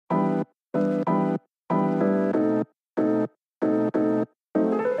This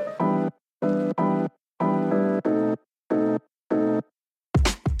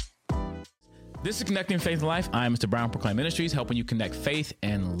is Connecting Faith and Life. I'm Mr. Brown, Proclaim Ministries, helping you connect faith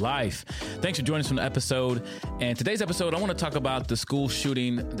and life. Thanks for joining us from the episode. And today's episode, I want to talk about the school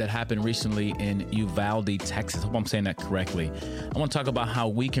shooting that happened recently in Uvalde, Texas. I hope I'm saying that correctly. I want to talk about how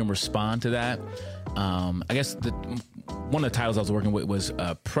we can respond to that. I guess one of the titles I was working with was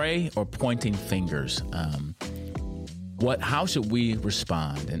Pray or Pointing Fingers. How should we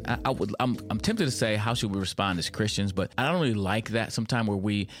respond? And I'm tempted to say, how should we respond as Christians? But I don't really like that sometimes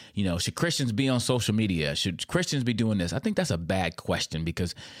where should Christians be on social media? Should Christians be doing this? I think that's a bad question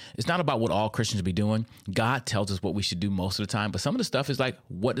because it's not about what all Christians be doing. God tells us what we should do most of the time. But some of the stuff is like,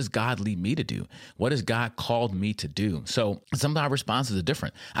 what does God lead me to do? What has God called me to do? So some of our responses are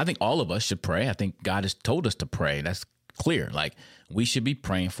different. I think all of us should pray. I think God has told us to pray. That's clear. Like, we should be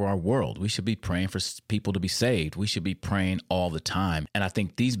praying for our world. We should be praying for people to be saved. We should be praying all the time. And I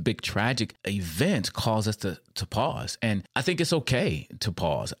think these big tragic events cause us to pause. And I think it's okay to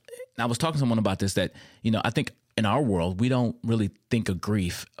pause. And I was talking to someone about this, that, I think in our world, we don't really think of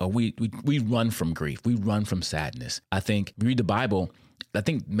grief, or we run from grief. We run from sadness. I think we read the Bible, I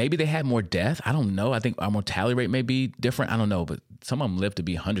think maybe they had more death. I don't know. I think our mortality rate may be different. I don't know, but some of them live to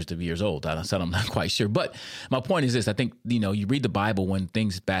be hundreds of years old. I'm not quite sure. But my point is this. I think, you read the Bible, when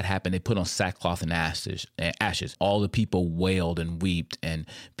things bad happen, they put on sackcloth and ashes. All the people wailed and wept, and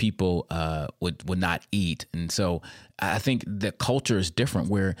people would not eat. And so I think the culture is different,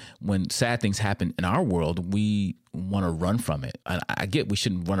 where when sad things happen in our world, we want to run from it. I get we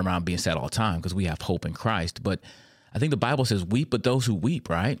shouldn't run around being sad all the time because we have hope in Christ. But I think the Bible says, weep with those who weep,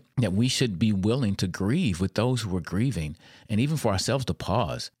 right? That we should be willing to grieve with those who are grieving, and even for ourselves to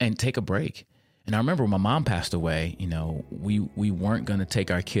pause and take a break. And I remember when my mom passed away, we weren't going to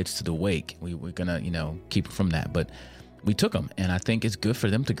take our kids to the wake. We were going to, keep from that. But we took them, and I think it's good for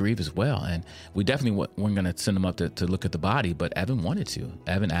them to grieve as well. And we definitely weren't going to send them up to look at the body, but Evan wanted to.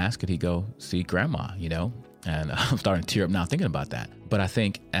 Evan asked, could he go see grandma, And I'm starting to tear up now thinking about that. But I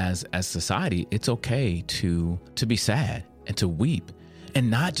think as society, it's okay to be sad and to weep, and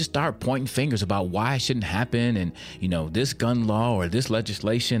not just start pointing fingers about why it shouldn't happen, and, this gun law or this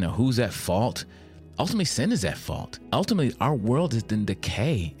legislation, or who's at fault. Ultimately, sin is at fault. Ultimately, our world is in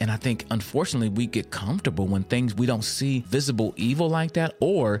decay. And I think, unfortunately, we get comfortable when we don't see visible evil like that,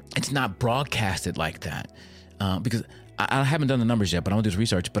 or it's not broadcasted like that. Because I haven't done the numbers yet, but I don't do this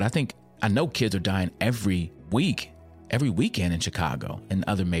research. But I know kids are dying every weekend in Chicago and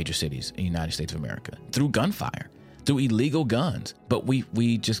other major cities in the United States of America through gunfire, through illegal guns. But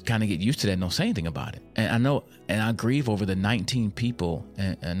we just kind of get used to that and don't say anything about it. And I know, and I grieve over the 19 people,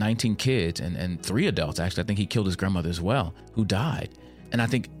 19 kids and 3 adults, actually. I think he killed his grandmother as well, who died. And I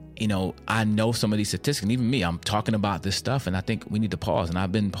think, I know some of these statistics, and even me, I'm talking about this stuff, and I think we need to pause. And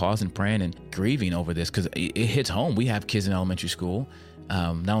I've been pausing, praying, and grieving over this because it hits home. We have kids in elementary school.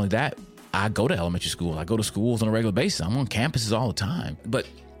 Not only that, I go to elementary school. I go to schools on a regular basis. I'm on campuses all the time. But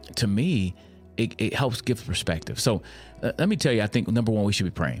to me, it helps give perspective. So let me tell you, I think, number one, we should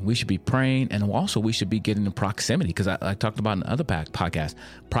be praying. We should be praying, and also we should be getting in proximity, because I talked about in other podcasts,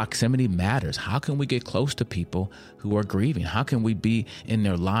 proximity matters. How can we get close to people who are grieving? How can we be in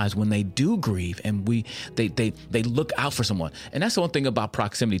their lives when they do grieve, and they look out for someone? And that's the one thing about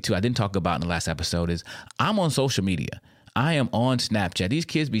proximity, too, I didn't talk about in the last episode, is I'm on social media. I am on Snapchat. These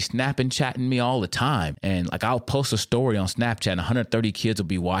kids be snapping, chatting me all the time. And I'll post a story on Snapchat and 130 kids will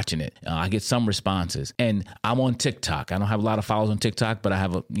be watching it. I get some responses. And I'm on TikTok. I don't have a lot of followers on TikTok, but I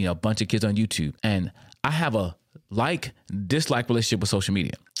have a bunch of kids on YouTube. And I have a dislike relationship with social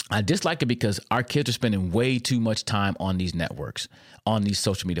media. I dislike it because our kids are spending way too much time on these networks, on these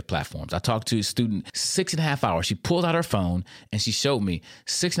social media platforms. I talked to a student 6.5 hours. She pulled out her phone and she showed me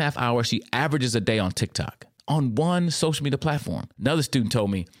 6.5 hours she averages a day on TikTok, on one social media platform. Another student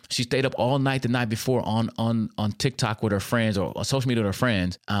told me she stayed up all night the night before on TikTok with her friends, or on social media with her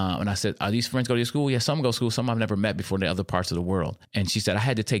friends. And I said, are these friends go to your school? Yeah, some go to school. Some I've never met before in the other parts of the world. And she said, I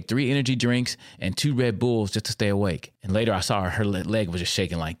had to take 3 energy drinks and 2 Red Bulls just to stay awake. And later I saw her leg was just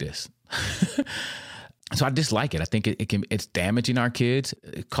shaking like this. So I dislike it. I think it's damaging our kids.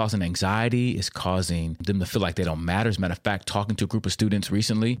 It's causing anxiety. It's causing them to feel like they don't matter. As a matter of fact, talking to a group of students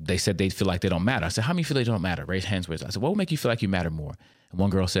recently, they said they feel like they don't matter. I said, how many feel they don't matter? Raise hands with us. I said, what would make you feel like you matter more? And one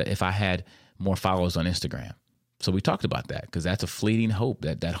girl said, if I had more followers on Instagram. So we talked about that, because that's a fleeting hope.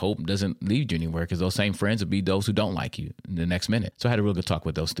 That hope doesn't lead you anywhere, because those same friends will be those who don't like you in the next minute. So I had a real good talk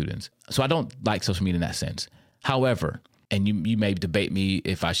with those students. So I don't like social media in that sense. However, and you may debate me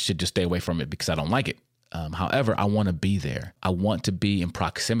if I should just stay away from it because I don't like it. However, I want to be there. I want to be in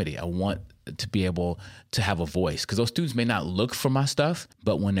proximity. I want to be able to have a voice, because those students may not look for my stuff,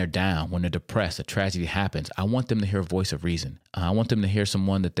 but when they're down, when they're depressed, a tragedy happens, I want them to hear a voice of reason. I want them to hear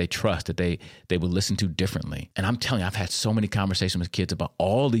someone that they trust, that they would listen to differently. And I'm telling you, I've had so many conversations with kids about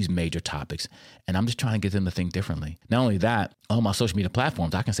all these major topics, and I'm just trying to get them to think differently. Not only that, on my social media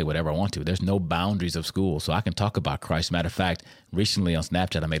platforms, I can say whatever I want to. There's no boundaries of school, so I can talk about Christ. Matter of fact, recently on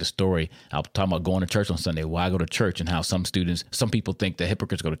Snapchat, I made a story. I was talking about going to church on Sunday, why I go to church, and how some people think that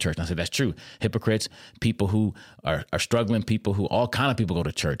hypocrites go to church. And I said, that's true. Hypocrites, people who are struggling, people who, all kind of people go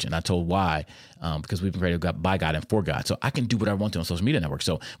to church. And I told why, because we've been created by God and for God. So I can do what I want to on social media networks.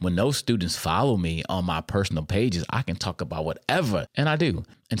 So when those students follow me on my personal pages, I can talk about whatever, and I do.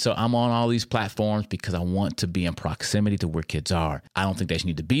 And so I'm on all these platforms because I want to be in proximity to where kids are. I don't think they should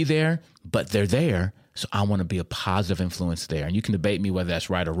need to be there, but they're there. So I want to be a positive influence there. And you can debate me whether that's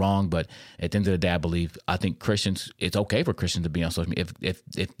right or wrong, but at the end of the day, I think Christians, it's okay for Christians to be on social media if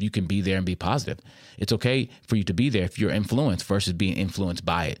you can be there and be positive. It's okay for you to be there if you're influenced versus being influenced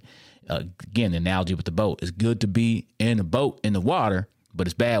by it. Again, the analogy with the boat. It's good to be in a boat in the water, but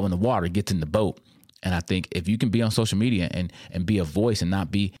it's bad when the water gets in the boat. And I think if you can be on social media and be a voice and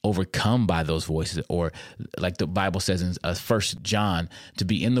not be overcome by those voices, or like the Bible says in 1 John, to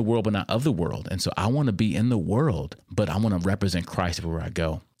be in the world but not of the world. And so I want to be in the world, but I want to represent Christ everywhere I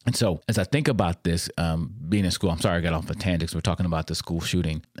go. And so as I think about this, being in school, I'm sorry I got off a tangent because we're talking about the school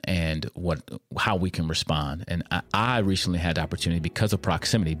shooting and how we can respond. And I recently had the opportunity because of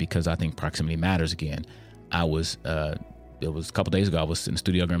proximity, because I think proximity matters again. It was a couple days ago, I was in the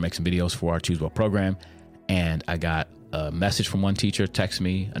studio going to make some videos for our Choose Well program, and I got a message from one teacher, text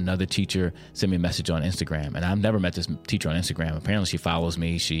me, another teacher sent me a message on Instagram. And I've never met this teacher on Instagram. Apparently she follows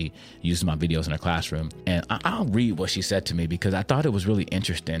me. She uses my videos in her classroom. And I'll read what she said to me because I thought it was really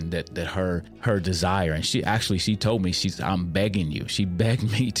interesting that her desire. And she told me, I'm begging you. She begged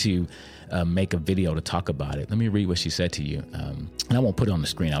me to make a video to talk about it. Let me read what she said to you. And I won't put it on the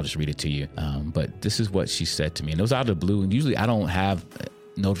screen. I'll just read it to you. But this is what she said to me. And it was out of the blue. And usually I don't have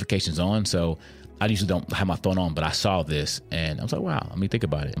notifications on, so I usually don't have my phone on, but I saw this and I was like, wow, let me think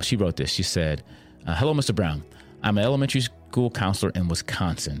about it. She wrote this. She said, hello, Mr. Brown. I'm an elementary school counselor in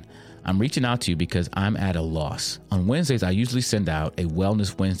Wisconsin. I'm reaching out to you because I'm at a loss. On Wednesdays, I usually send out a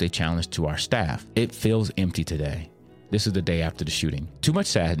Wellness Wednesday challenge to our staff. It feels empty today. This is the day after the shooting. Too much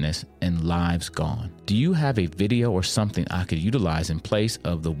sadness and lives gone. Do you have a video or something I could utilize in place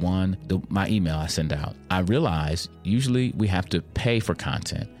of my email I send out? I realize usually we have to pay for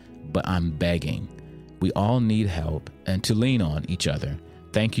content, but I'm begging. We all need help and to lean on each other.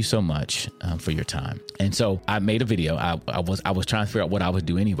 Thank you so much for your time. And so I made a video. I was trying to figure out what I would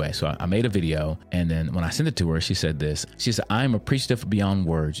do anyway. So I made a video. And then when I sent it to her, she said this. She said, I am appreciative beyond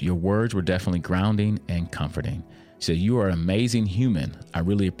words. Your words were definitely grounding and comforting. She said, you are an amazing human. I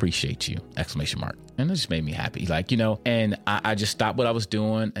really appreciate you. ! And it just made me happy. And I just stopped what I was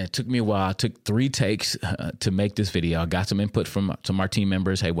doing. And it took me a while. I took 3 takes to make this video. I got some input from some of our team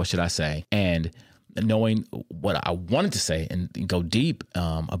members. Hey, what should I say? And knowing what I wanted to say and go deep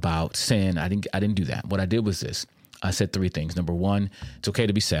about sin, I didn't do that. What I did was this. I said 3 things. Number 1, it's okay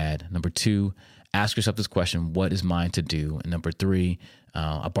to be sad. Number 2, ask yourself this question, what is mine to do? And number 3,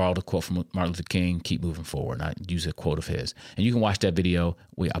 I borrowed a quote from Martin Luther King, keep moving forward. And I use a quote of his. And you can watch that video.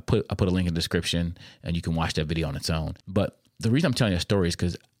 I put a link in the description and you can watch that video on its own. But the reason I'm telling you a story is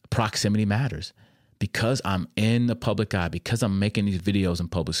because proximity matters. Because I'm in the public eye, because I'm making these videos in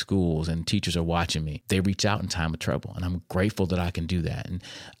public schools and teachers are watching me, they reach out in time of trouble. And I'm grateful that I can do that. And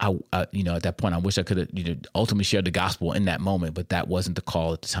I at that point, I wish I could have ultimately shared the gospel in that moment, but that wasn't the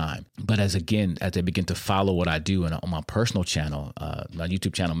call at the time. But as they begin to follow what I do on my personal channel, my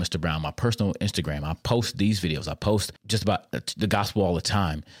YouTube channel, Mr. Brown, my personal Instagram, I post these videos. I post just about the gospel all the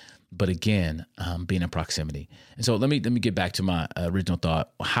time. But again, being in proximity. And so let me get back to my original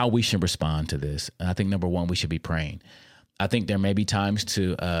thought, how we should respond to this. And I think number 1, we should be praying. I think there may be times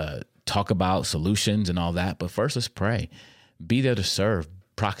to talk about solutions and all that, but first let's pray. Be there to serve.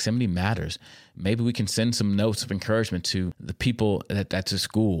 Proximity matters. Maybe we can send some notes of encouragement to the people that's at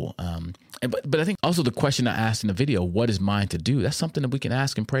school. But I think also the question I asked in the video, what is mine to do? That's something that we can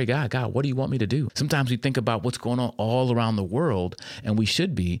ask and pray, God, what do you want me to do? Sometimes we think about what's going on all around the world, and we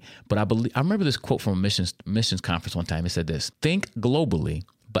should be. But I remember this quote from a missions conference one time. It said this: think globally,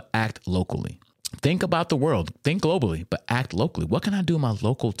 but act locally. Think about the world. Think globally, but act locally. What can I do in my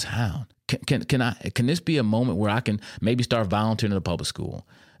local town? Can this be a moment where I can maybe start volunteering in a public school?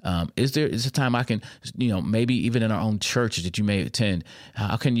 Is there a time I can, maybe even in our own churches that you may attend,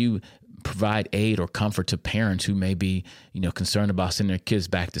 how can you provide aid or comfort to parents who may be, concerned about sending their kids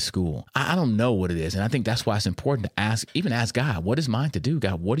back to school. I don't know what it is. And I think that's why it's important to ask God, what is mine to do?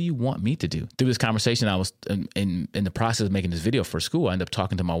 God, what do you want me to do? Through this conversation, I was in the process of making this video for school. I ended up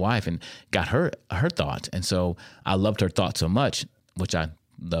talking to my wife and got her thoughts. And so I loved her thoughts so much, which I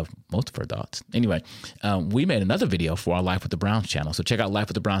love most of her thoughts. Anyway, we made another video for our Life with the Browns channel. So check out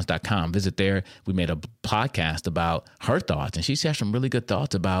lifewiththebrowns.com. Visit there. We made a podcast about her thoughts, and she shared some really good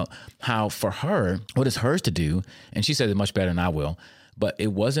thoughts about how, for her, what is hers to do. And she said it much better than I will. But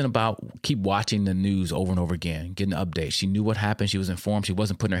it wasn't about keep watching the news over and over again, getting updates. She knew what happened. She was informed. She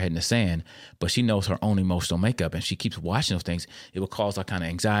wasn't putting her head in the sand, but she knows her own emotional makeup, and she keeps watching those things. It would cause all kind of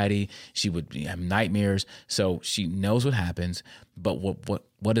anxiety. She would have nightmares. So she knows what happens. But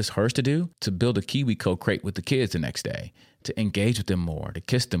what is hers to do? To build a KiwiCo crate with the kids the next day, to engage with them more, to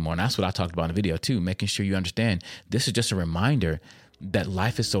kiss them more. And that's what I talked about in the video too, making sure you understand this is just a reminder that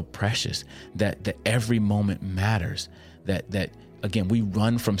life is so precious, that every moment matters, that again, we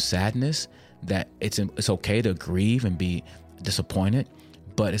run from sadness, that it's okay to grieve and be disappointed,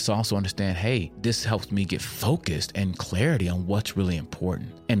 but it's also understand, hey, this helps me get focused and clarity on what's really important.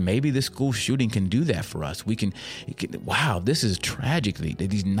 And maybe this school shooting can do that for us. Wow, this is tragically that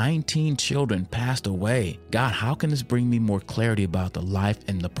these 19 children passed away. God, how can this bring me more clarity about the life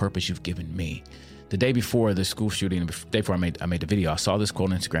and the purpose you've given me? The day before the school shooting, the day before I made the video, I saw this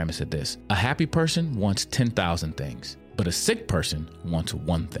quote on Instagram. It said this: a happy person wants 10,000 things, but a sick person wants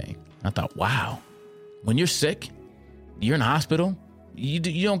one thing. I thought, wow, when you're sick, you're in the hospital, you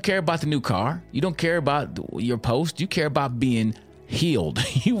don't care about the new car. You don't care about your post. You care about being healed.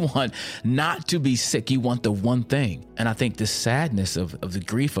 You want not to be sick. You want the one thing. And I think the sadness of the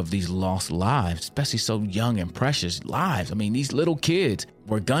grief of these lost lives, especially so young and precious lives. I mean, these little kids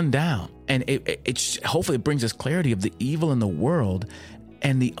were gunned down. And it hopefully it brings us clarity of the evil in the world.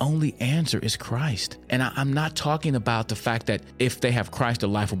 And the only answer is Christ. And I'm not talking about the fact that if they have Christ, their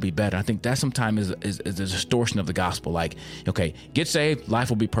life will be better. I think that sometimes is a distortion of the gospel. Like, okay, get saved, life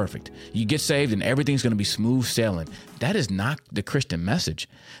will be perfect. You get saved and everything's going to be smooth sailing. That is not the Christian message.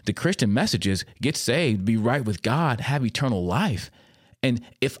 The Christian message is get saved, be right with God, have eternal life. And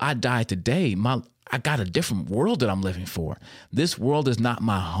if I die today, I got a different world that I'm living for. This world is not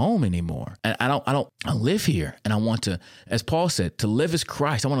my home anymore. And I live here. And I want to, as Paul said, to live is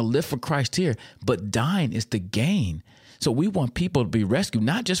Christ. I want to live for Christ here, but dying is the gain. So we want people to be rescued,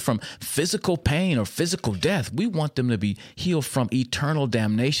 not just from physical pain or physical death. We want them to be healed from eternal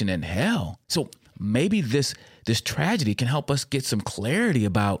damnation and hell. So maybe this tragedy can help us get some clarity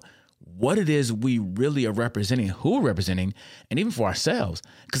about what it is we really are representing, who we're representing, and even for ourselves.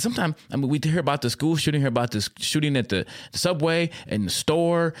 Because sometimes, we hear about the school shooting, hear about this shooting at the subway and the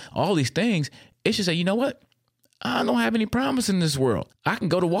store, all these things. It should say, you know what? I don't have any promise in this world. I can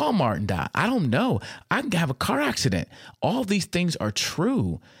go to Walmart and die. I don't know. I can have a car accident. All these things are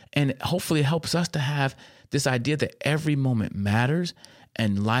true. And hopefully it helps us to have this idea that every moment matters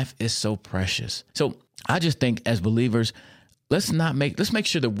and life is so precious. So I just think as believers, let's make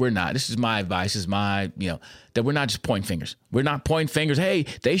sure that we're not, this is my advice, that we're not just pointing fingers. We're not pointing fingers. Hey,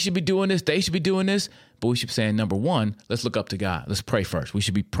 they should be doing this. They should be doing this. But we should be saying, number one, let's look up to God. Let's pray first. We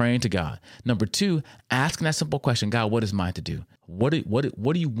should be praying to God. Number two, asking that simple question, God, what is mine to do? What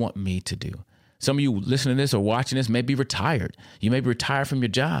do you want me to do? Some of you listening to this or watching this may be retired. You may be retired from your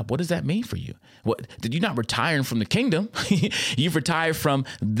job. What does that mean for you? Did you not retire from the kingdom? You've retired from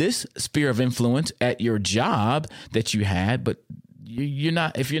this sphere of influence at your job that you had, but you're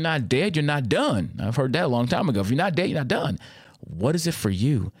not. If you're not dead, you're not done. I've heard that a long time ago. If you're not dead, you're not done. What is it for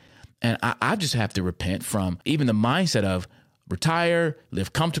you? And I just have to repent from even the mindset of retire,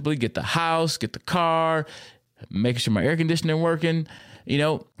 live comfortably, get the house, get the car, making sure my air conditioning working.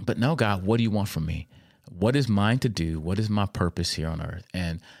 But no, God, what do you want from me? What is mine to do? What is my purpose here on earth?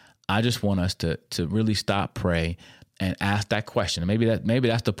 And I just want us to really stop, pray, and ask that question. And maybe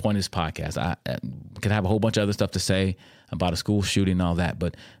that's the point of this podcast. I could have a whole bunch of other stuff to say about a school shooting and all that,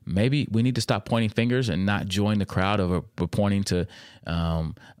 but maybe we need to stop pointing fingers and not join the crowd of pointing to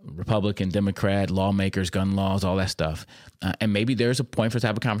Republican, Democrat, lawmakers, gun laws, all that stuff. And maybe there's a point for us to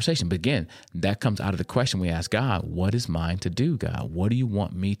have a conversation. But again, that comes out of the question we ask God, what is mine to do, God? What do you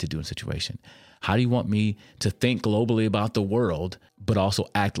want me to do in a situation? How do you want me to think globally about the world, but also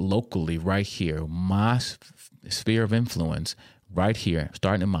act locally right here, my sphere of influence right here,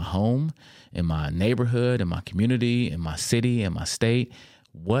 starting in my home, in my neighborhood, in my community, in my city, in my state?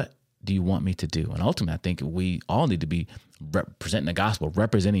 What do you want me to do? And ultimately, I think we all need to be representing the gospel,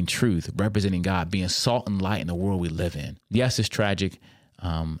 representing truth, representing God, being salt and light in the world we live in. Yes, it's tragic.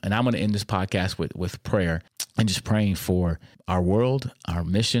 And I'm going to end this podcast with prayer. and just praying for our world, our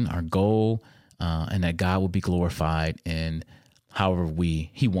mission, our goal, and that God will be glorified in however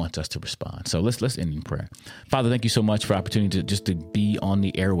He wants us to respond. So let's end in prayer. Father, thank you so much for the opportunity to be on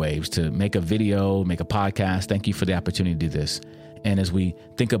the airwaves, to make a video, make a podcast. Thank you for the opportunity to do this. And as we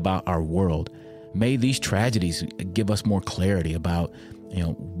think about our world, may these tragedies give us more clarity about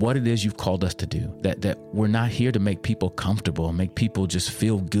what it is you've called us to do, that we're not here to make people comfortable, make people just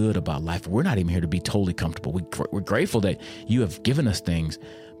feel good about life. We're not even here to be totally comfortable. We're grateful that you have given us things.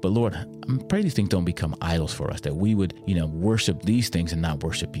 But Lord, I pray these things don't become idols for us, that we would, worship these things and not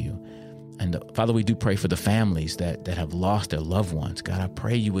worship you. And Father, we do pray for the families that have lost their loved ones. God, I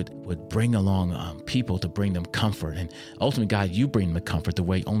pray you would bring along people to bring them comfort. And ultimately, God, you bring them comfort the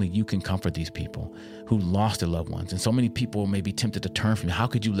way only you can comfort these people who lost their loved ones. And so many people may be tempted to turn from you. How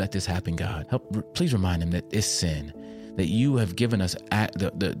could you let this happen, God? Please remind them that it's sin, that you have given us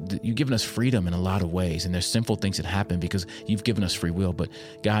you've given us freedom in a lot of ways. And there's sinful things that happen because you've given us free will. But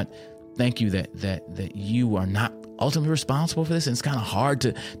God, thank you that you are not ultimately responsible for this. And it's kind of hard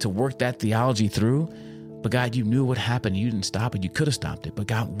to work that theology through. But God, you knew what happened. You didn't stop it. You could have stopped it. But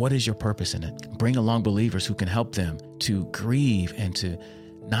God, what is your purpose in it? Bring along believers who can help them to grieve and to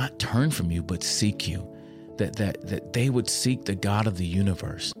not turn from you, but seek you, that they would seek the God of the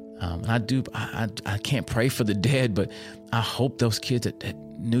universe. And I can't pray for the dead, but I hope those kids that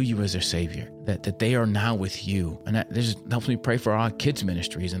knew you as their Savior, that they are now with you. And that just helps me pray for our kids'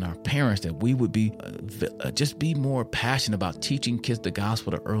 ministries and our parents, that we would be just be more passionate about teaching kids the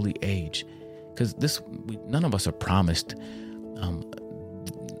gospel at an early age. Because none of us are promised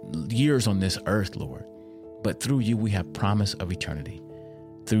years on this earth, Lord. But through you, we have promise of eternity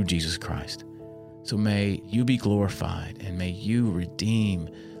through Jesus Christ. So may you be glorified, and may you redeem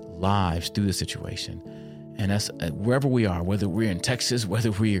lives through the situation. And that's wherever we are, whether we're in Texas,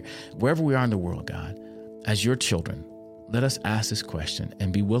 wherever we are in the world, God, as your children, let us ask this question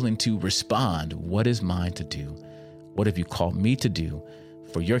and be willing to respond. What is mine to do? What have you called me to do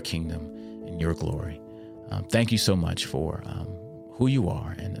for your kingdom and your glory? Thank you so much for who you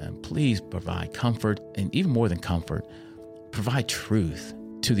are. And please provide comfort, and even more than comfort, provide truth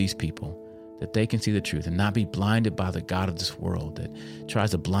to these people, that they can see the truth and not be blinded by the God of this world that tries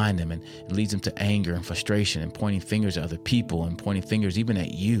to blind them and leads them to anger and frustration and pointing fingers at other people and pointing fingers even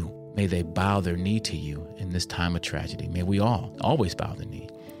at you. May they bow their knee to you in this time of tragedy. May we all always bow the knee,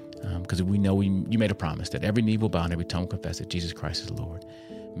 because we know you made a promise that every knee will bow and every tongue will confess that Jesus Christ is Lord.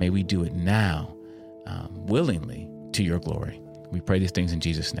 May we do it now, willingly, to your glory. We pray these things in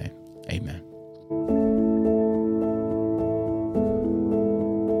Jesus' name. Amen.